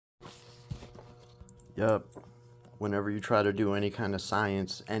Yep. Whenever you try to do any kind of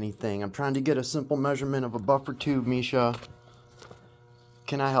science, anything. I'm trying to get a simple measurement of a buffer tube, Misha.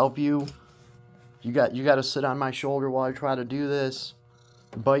 Can I help you? You got to sit on my shoulder while I try to do this.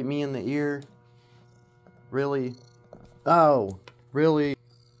 Bite me in the ear. Really? Oh, really?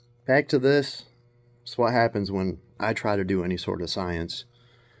 Back to this. It's what happens when I try to do any sort of science.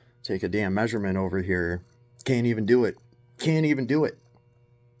 Take a damn measurement over here. Can't even do it. Can't even do it.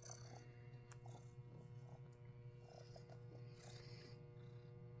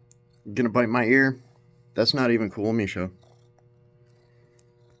 You're gonna bite my ear? That's not even cool, Misha.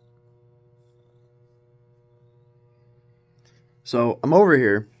 So, I'm over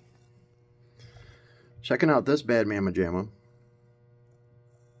here checking out this bad mamma jamma.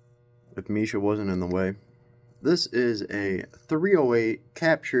 If Misha wasn't in the way. This is a 308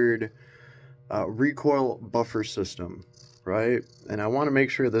 captured recoil buffer system, right? And I want to make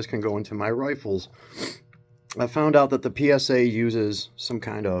sure this can go into my rifles. I found out that the PSA uses some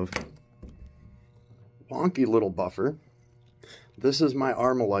kind of wonky little buffer. This is my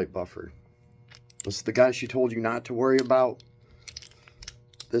Armalite buffer. This is the guy she told you not to worry about.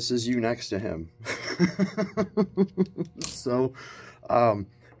 This is you next to him. So,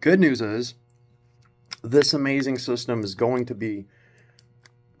 good news is, this amazing system is going to be,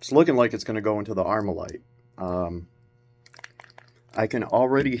 it's looking like it's going to go into the Armalite. I can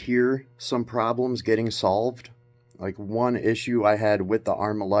already hear some problems getting solved. Like one issue I had with the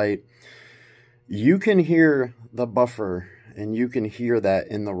Armalite, you can hear the buffer and you can hear that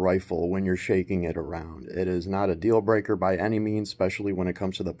in the rifle when you're shaking it around. It is not a deal breaker by any means, especially when it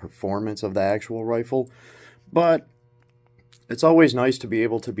comes to the performance of the actual rifle. But it's always nice to be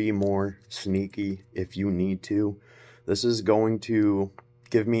able to be more sneaky if you need to. This is going to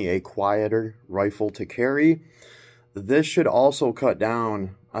give me a quieter rifle to carry. This should also cut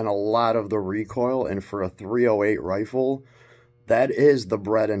down on a lot of the recoil, and for a 308 rifle, that is the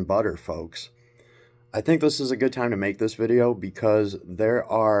bread and butter, folks. I think this is a good time to make this video because there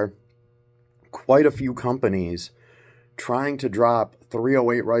are quite a few companies trying to drop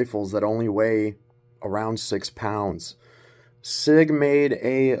 308 rifles that only weigh around 6 pounds. SIG made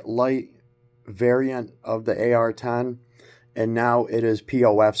a light variant of the AR-10, and now it is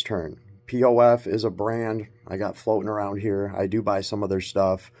POF's turn. POF is a brand I got floating around here. I do buy some of their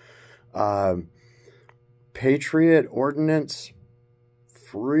stuff. Patriot Ordnance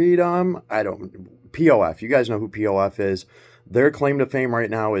Freedom, POF, you guys know who POF is. Their claim to fame right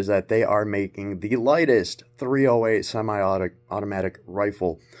now is that they are making the lightest 308 semi-automatic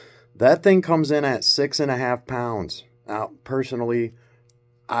rifle. That thing comes in at 6.5 pounds. Now, personally,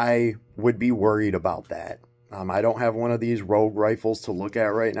 I would be worried about that. I don't have one of these rogue rifles to look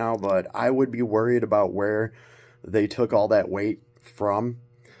at right now, but I would be worried about where they took all that weight from,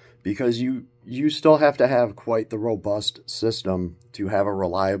 because you still have to have quite the robust system to have a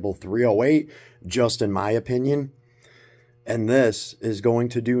reliable 308, just in my opinion. And this is going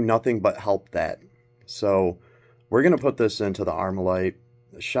to do nothing but help that. So we're going to put this into the Armalite.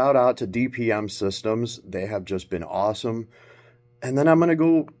 Shout out to DPM Systems. They have just been awesome. And then I'm going to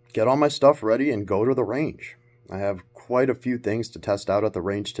go get all my stuff ready and go to the range. I have quite a few things to test out at the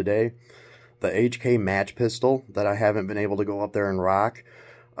range today. The HK match pistol that I haven't been able to go up there and rock.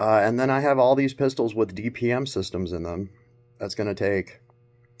 And then I have all these pistols with DPM systems in them. That's going to take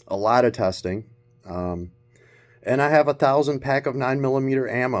a lot of testing. And I have 1,000 pack of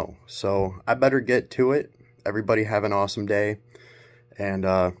 9mm ammo. So I better get to it. Everybody have an awesome day. And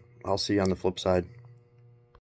I'll see you on the flip side.